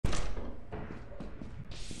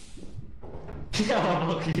Yeah,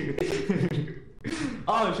 fuck you.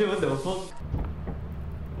 Oh shit, what the fuck?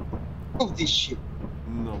 Oh, this shit.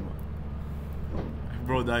 No, man.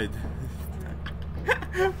 Bro died.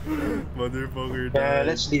 Motherfucker died. Yeah,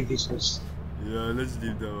 let's leave this list. Yeah, let's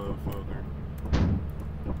leave the motherfucker.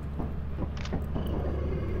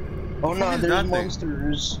 Oh no, is there's that thing?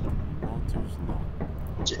 monsters. Monsters, no.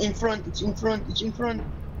 It's in front, it's in front, it's in front.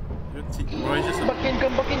 Bro, it's just a... Come back in,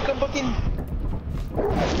 come back in, come back in.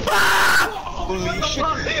 Holy shit.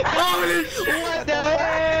 Holy shit! What the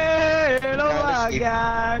hell? Oh my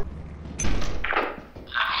god.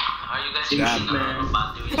 Are you guys Damn. using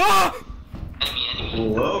batteries? Ah!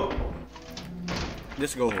 Enemy. Whoa.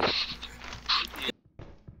 Let's go home.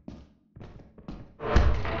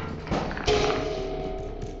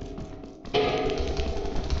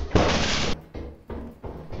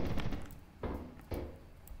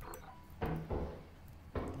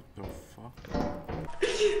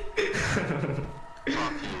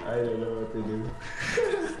 I don't know what to do.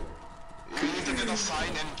 You need to get a sign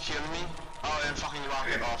and kill me. Oh, and fucking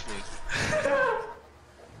rocket off me.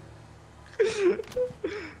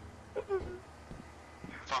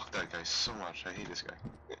 Fuck that guy so much. I hate this guy.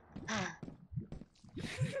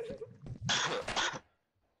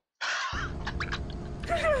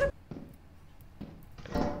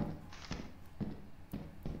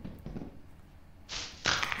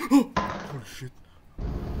 Oh shit.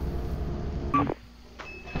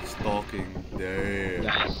 Stalking. Damn.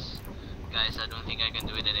 Guys, I don't think I can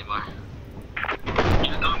do it anymore.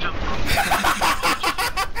 Don't jump.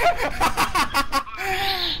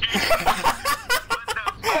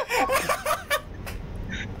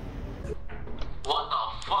 What the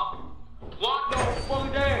fuck? What the fuck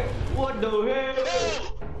there? What the hell?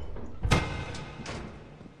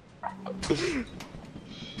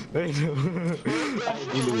 I know. I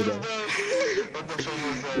knew that. What the fuck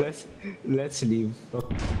was that? Let's leave. Where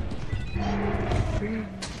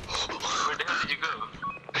the hell did you go?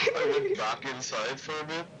 I went back inside for a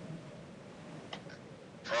bit.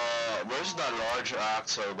 Where's that large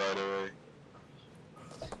axle, by the way?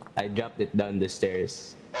 I dropped it down the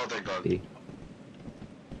stairs. Oh, thank God. See?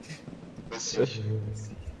 Let's see.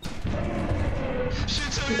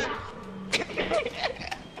 Shit's over.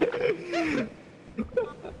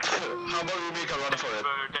 How about we make a run for it?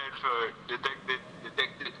 Dead for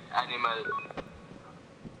detected animal.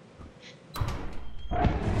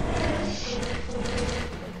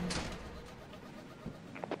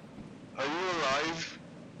 Are you alive?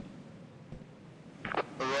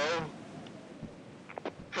 Hello?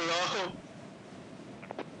 Hello?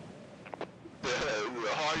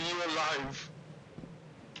 Are you alive?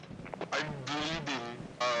 I'm bleeding.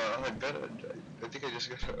 I think I just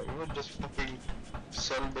gotta. I'm gonna just fucking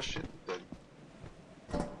sell the shit then.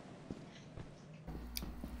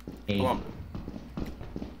 Hey, Come on.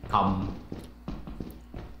 come.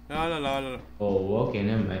 La la la la. Oh, okay,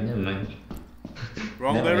 never mind.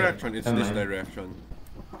 Wrong Never mind. direction. It's Never this mind. direction.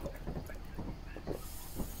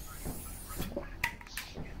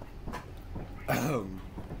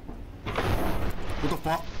 What the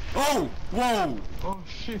fuck? Oh! Whoa! Oh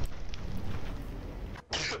shit.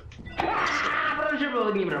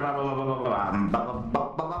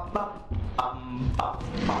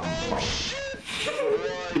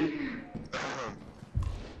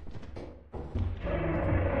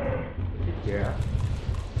 Yeah.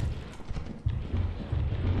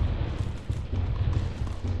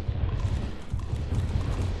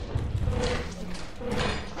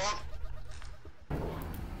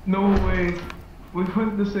 No way. We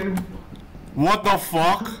went the same. What the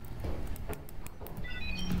fuck?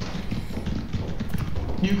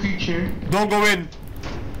 New creature. Don't go in!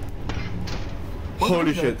 Holy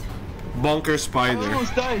was that? shit. Bunker I spider.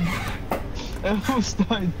 almost died. I almost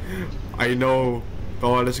died. I know.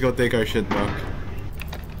 Come on, let's go take our shit back.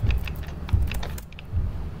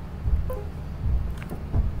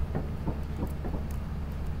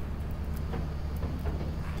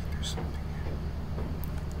 There's something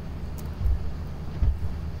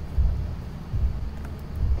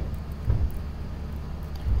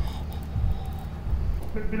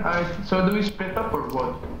Alright, so do we split up or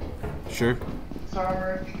what? here. Sure.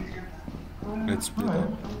 Let's split up.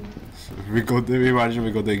 We imagine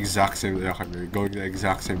we go the exact same direction. We're going the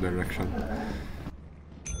exact same direction.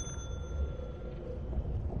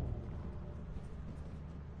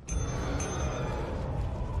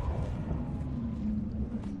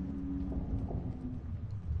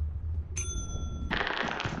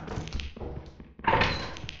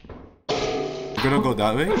 You're gonna go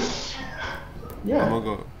that way? Yeah. I'm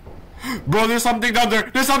gonna go. Bro, there's something down there!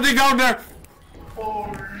 There's something down there!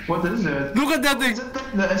 Oh What is it? Look at that thing! Is that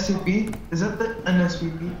the SCP? Is that an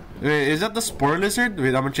SCP? Wait, is that the spore lizard?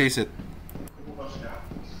 Wait, I'm gonna chase it.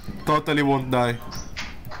 Totally won't die.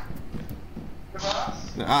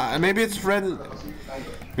 Maybe it's friendly.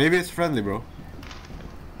 Maybe it's friendly, bro.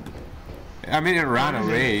 I mean, it ran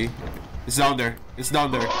away. It's down there. It's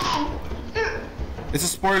down there. It's a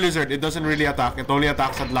spore lizard. It doesn't really attack. It only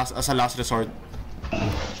attacks as a last resort.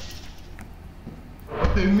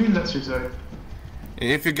 What do you mean last resort?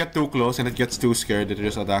 If you get too close and it gets too scared, it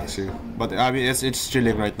just attacks you. But I mean, it's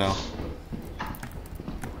chilling right now.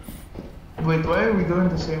 Wait, why are we going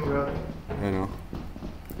the same route? I know.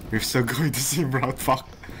 We're still going the same route. Fuck.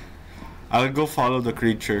 I'll go follow the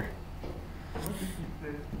creature.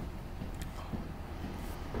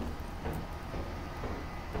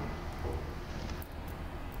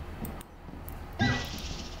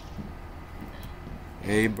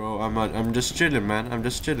 Hey bro, I'm just chilling, man. I'm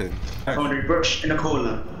just chilling. I found a birch and a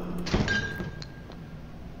cola.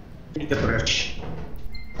 Take the birch.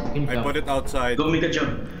 I put it outside. Go make a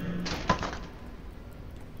jump.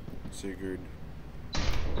 Sigurd.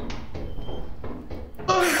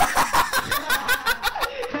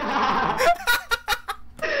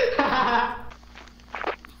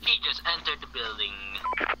 He just entered the building.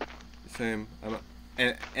 Same. I'm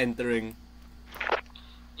entering.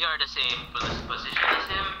 You're the same position as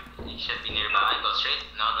him. You should be nearby. Go straight.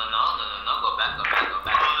 No. Go back.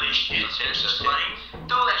 Holy shit. Go straight.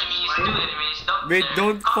 Two enemies. Wait,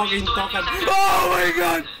 don't fucking talk at me. Oh my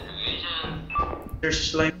god! There's a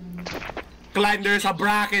slime. Klein, there's a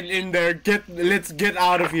bracken in there. Let's get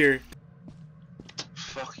out of here.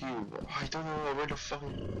 Fuck you. I don't know where the fuck.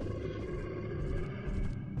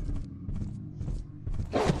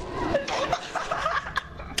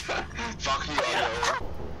 Fuck you.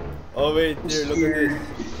 Oh wait, here, look at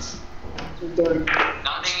this. Nothing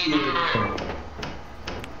in here.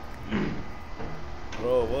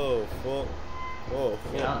 Bro, whoa, fuck. Whoa,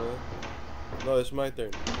 fuck, Yeah. man. No, it's my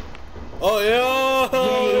turn. Oh, yeah!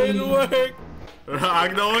 It worked!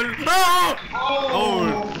 Agdol! No!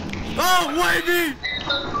 Oh! Oh, wavy!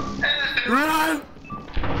 Run!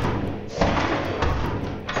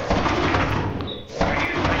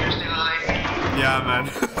 Yeah, man.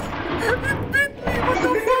 It bit me, what the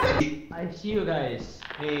fuck? I see you guys.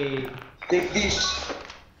 Hey. Take this.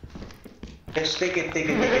 Yes, take it.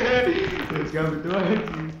 Let's go towards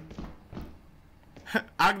you.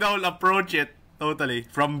 Agdol, approach it. Totally.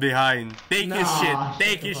 From behind. Take his shit.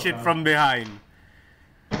 Take his shit from behind.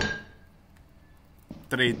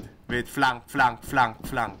 Trade. Wait, flank.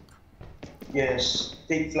 Yes.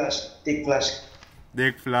 Take flask. Take flask.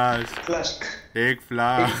 Take flash. Flask. Take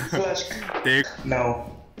flash. Take flask. Take.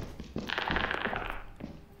 Now.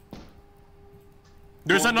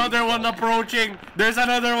 There's another one approaching. There's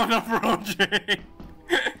another one approaching.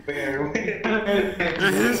 Where?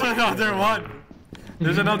 There's another one.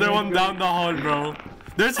 There's another one down the hall, bro.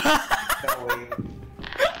 There's No way.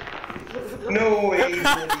 No way,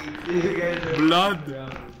 buddy. You guys are blood.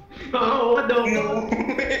 Oh, what the No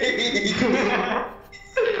way.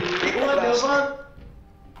 What the fuck?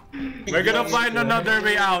 We're gonna find another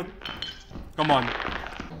way out. Come on.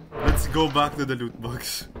 Let's go back to the loot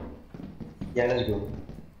box. Yeah, let's go.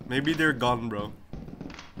 Maybe they're gone, bro.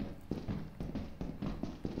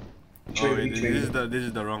 Oh wait, this is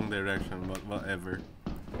the wrong direction, but whatever.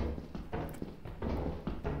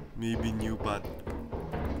 Maybe new path.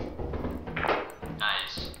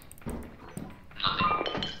 Nice.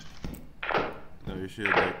 Nothing. No, you should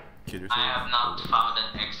like kill yourself. I have not found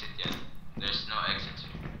an exit yet. There's no exit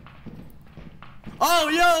here. Oh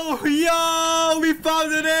yo! We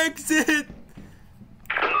found an exit!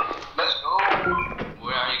 Let's go.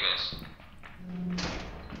 Where are you guys?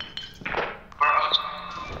 We're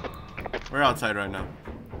outside. We're outside right now.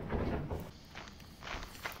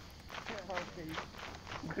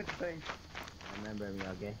 Good thing. Remember me,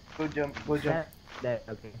 okay? Go jump. Dead,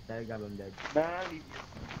 okay. There, grab him dead. Nah, leave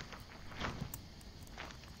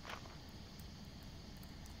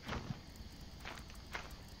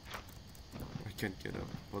I can't get up.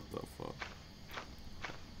 What the fuck?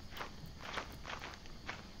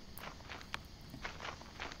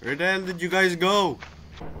 Where the hell did you guys go?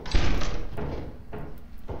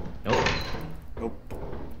 Nope. Nope.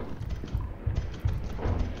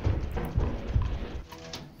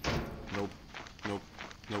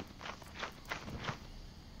 Nope.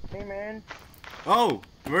 Hey man. Oh!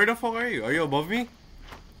 Where the fuck are you? Are you above me?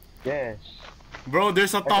 Yes. Bro,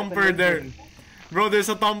 there's a thumper there. Bro, there's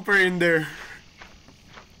a thumper in there.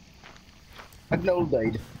 Agdol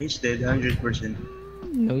died. He's dead, 100%.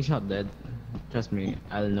 No, he's not dead. Trust me,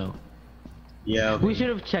 I'll know. Yeah. We should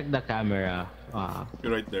have checked the camera Wow.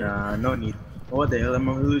 You're right there. No need. What the hell? I'm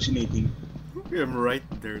hallucinating. I'm right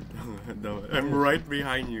there. I'm right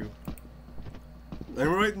behind you.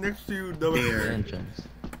 I'm right next to you. There. Entrance.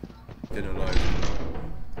 Get alive.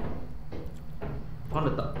 On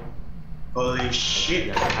the top. Holy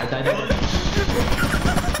shit. I died.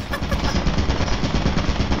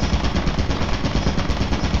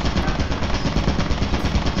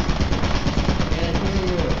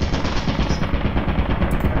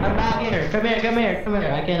 I'm back here. Come here, come here, come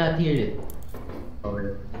here. I cannot hear you.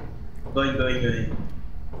 Okay. Going.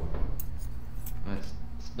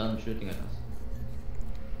 It's done shooting at us.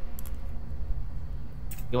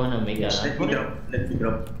 You wanna make Yes, that? let me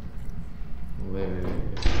drop. Wait.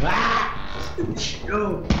 Ah!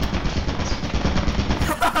 Go!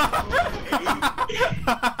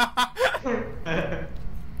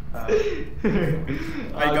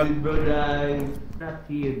 I got- dude, bro, guys. Not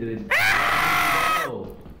you, dude.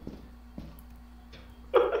 No.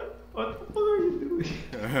 What the fuck are you doing?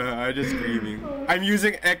 I'm just screaming. I'm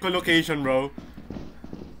using echolocation, bro.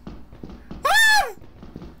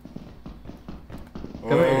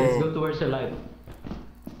 Come here, let's Oh. go towards the light.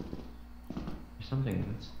 There's something.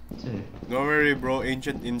 It's in it. Don't worry, bro.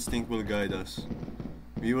 Ancient instinct will guide us.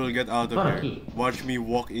 We will get out of Not a here. key. Watch me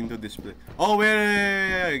walk into this place. Oh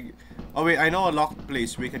wait. Oh wait, I know a locked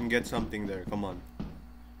place. We can get something there. Come on.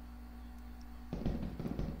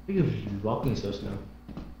 You're walking so slow.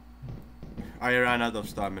 I ran out of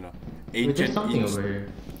stamina. Wait, there's Ancient something instinct. over here.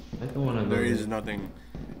 I don't wanna go There is there. nothing.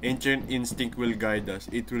 Ancient instinct will guide us.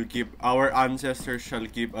 It will keep our ancestors shall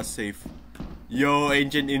keep us safe. Yo,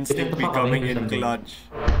 ancient instinct the fuck, becoming I hear in something. clutch.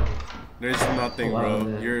 There's nothing, Oh, wow,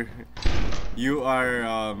 bro. yeah. You are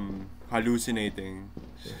hallucinating.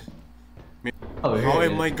 Oh, here How it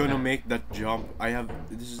am is. I gonna make that jump?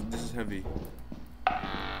 This is heavy.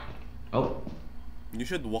 Oh. You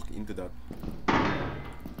should walk into that.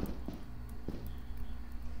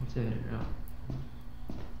 What's in there?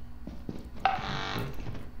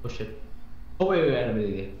 Oh shit. Oh wait, I don't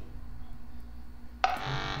believe it.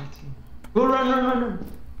 Go run.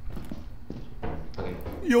 Okay.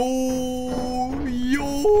 Yo,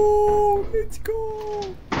 let's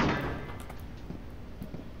go.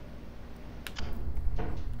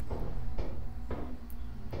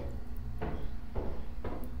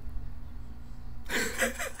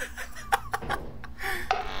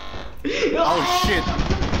 Oh shit.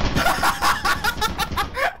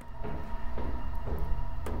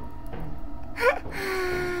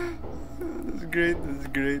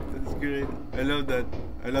 That's great. I love that.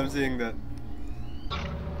 I love seeing that.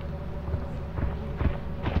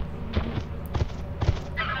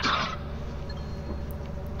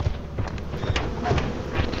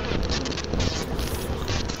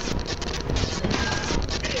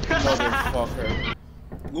 Motherfucker.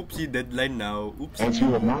 Oopsie, deadline now. Oopsie. As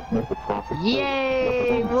you have not met the profit.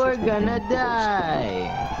 Yay! We're gonna die!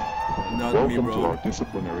 Not me, Welcome to our bro.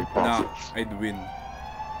 disciplinary Nah, process. I'd win.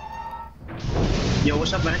 Yo,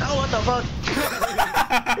 what's up, man? Oh, what the fuck?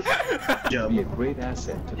 Be a Job. great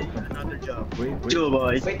asset to the company. Another job. Great Chill,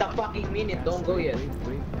 boys. Wait a fucking minute, don't go yet.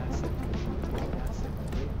 great asset.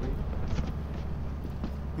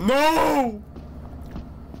 No!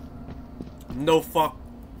 No fuck.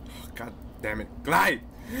 God damn it. Glide!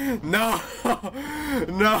 No!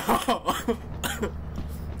 No!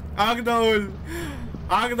 Agdol!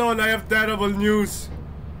 Agdol, I have terrible news!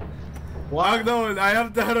 Agdol, I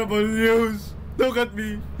have terrible news! Look at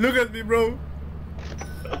me, bro!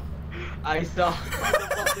 I saw. How the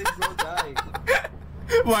fuck did bro die?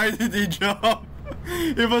 Why did he jump?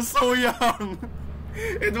 He was so young!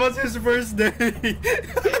 It was his first day!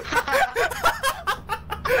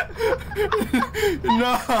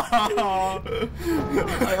 No!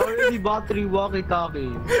 I already bought 3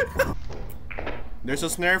 walkie-talkies. There's a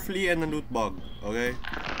snare flea and a loot bug, okay?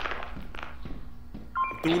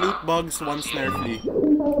 2 loot bugs, 1 snare flea.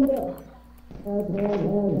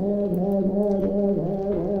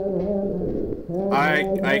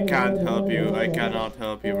 I can't help you. I cannot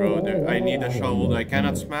help you, bro. I need a shovel. I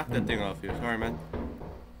cannot smack that thing off you. Sorry, man.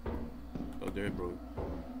 Oh, there, bro.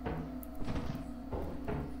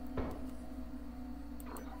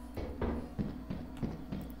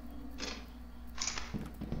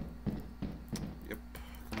 Yep.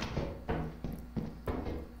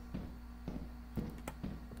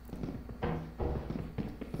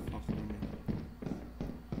 Fuck me, man.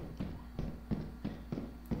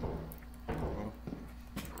 Oh.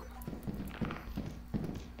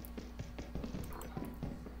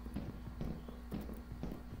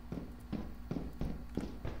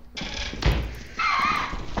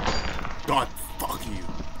 God, fuck you.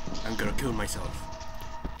 I'm gonna kill myself.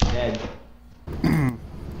 Dead.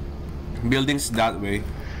 Buildings that way.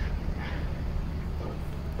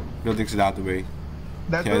 Buildings that way.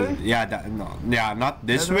 That Yeah, way? yeah, not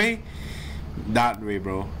this That way? way. That way,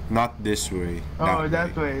 bro. Not this way. Oh,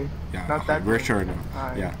 that way. Yeah, Not okay, that we're way. sure now.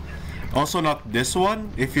 Alright. Yeah. Also, not this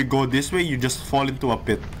one. If you go this way, you just fall into a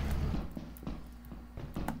pit.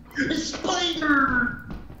 Spider!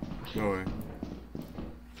 Go away.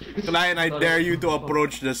 Client, I dare you to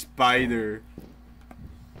approach the spider.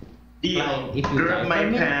 Deal. If you Grab die my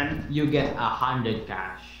from it, pan. you get 100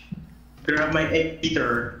 cash. Grab my egg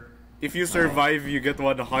eater. If you survive, you get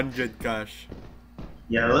 100 cash.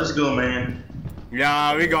 Yeah, let's go, man.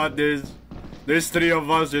 Yeah, we got this. There's 3 of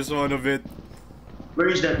us, just one of it. Where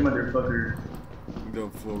is that motherfucker? The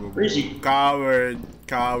fuck. Where is he? Coward,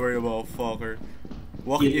 motherfucker.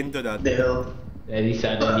 Walk into that. The hell? Then he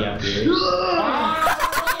suddenly appears.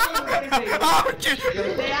 Oh shit!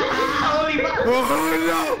 Oh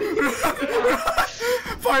no!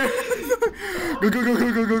 Fire! Go!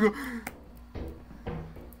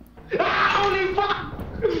 Holy fuck!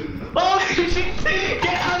 Holy shit!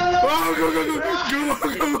 Get out of the Oh,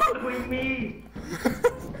 go! With me!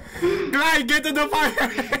 Clyde, get to the fire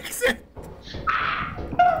exit!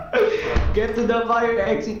 Get to the fire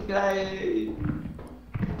exit, Clyde!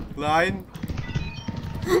 Line?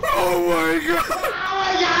 Oh my god! Oh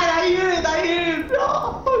my god, I hear it!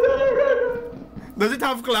 No! Does it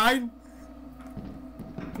have Clyde?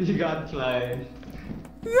 You got Clyde.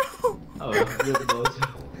 No! Oh, good boss.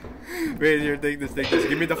 Wait, here, take this.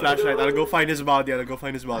 Give me the flashlight. I'll go find his body.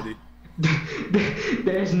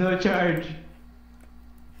 There's no charge.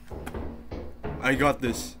 I got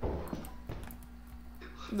this.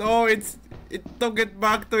 No, it took it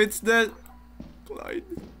back to its death. Clyde.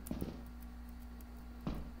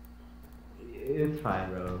 It's fine,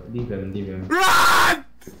 bro. Leave him. Run!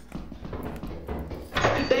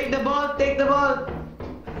 Take the ball!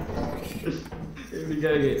 We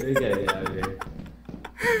gotta get out of here.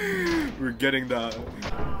 We're getting that.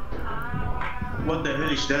 What the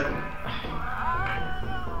hell is that?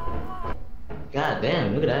 God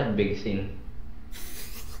damn, look at that big scene.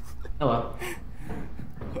 Oh well.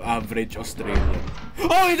 Average Australian.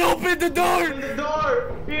 Oh, it opened the door!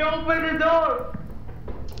 He opened the door!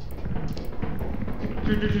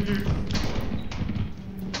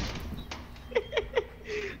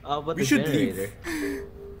 But We the should generator. leave.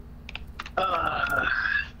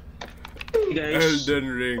 Hey guys. Elden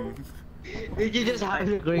Ring. Did you just have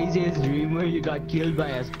the craziest dream where you got killed by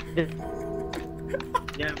a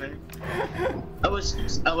Yeah, man. I was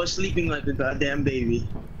sleeping like a goddamn baby.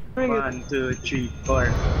 1, 2, 3, 4.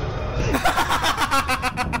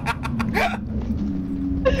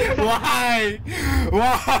 Why?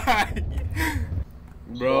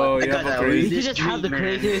 Bro, you have a Did crazy. you just have the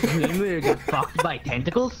craziest dream where you got fucked by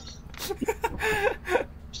tentacles?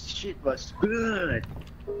 Shit was good.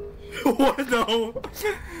 What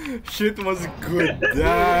the? Shit was good.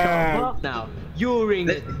 Damn. Fuck now. You ring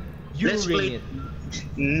it. Let's play. it.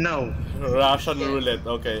 No. Russian roulette.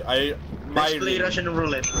 Okay, Let's play Russian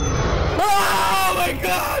roulette. Oh my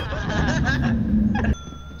god!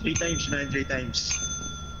 3 times, man. 3 times.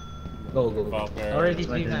 Go. Fucker. Already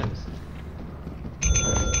 3 times.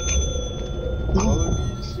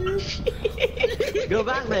 Go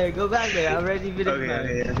back there. I'm ready for the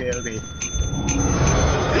Okay.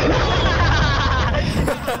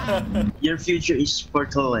 Your future is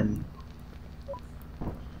foretold.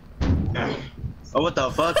 Oh, what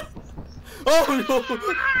the fuck? Oh no!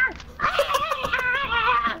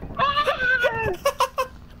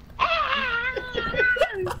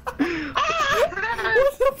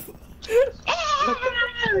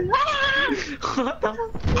 What the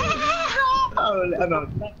Oh, ano?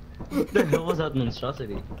 the hell was that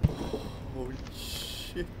monstrosity? Holy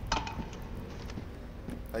shit.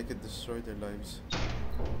 I could destroy their lives.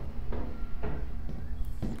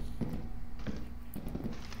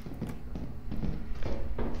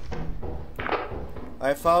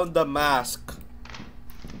 I found the mask.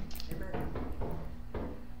 You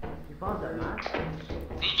found that mask?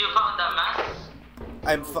 Did you found the mask?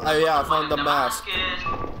 I found the mask.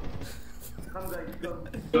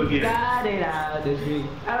 Go here. Got it out the street.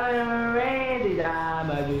 I'm ready to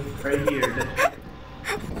Right here.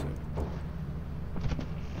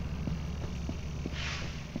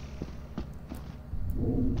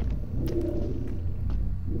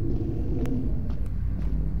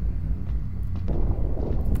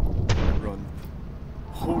 Run.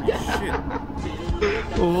 Holy shit.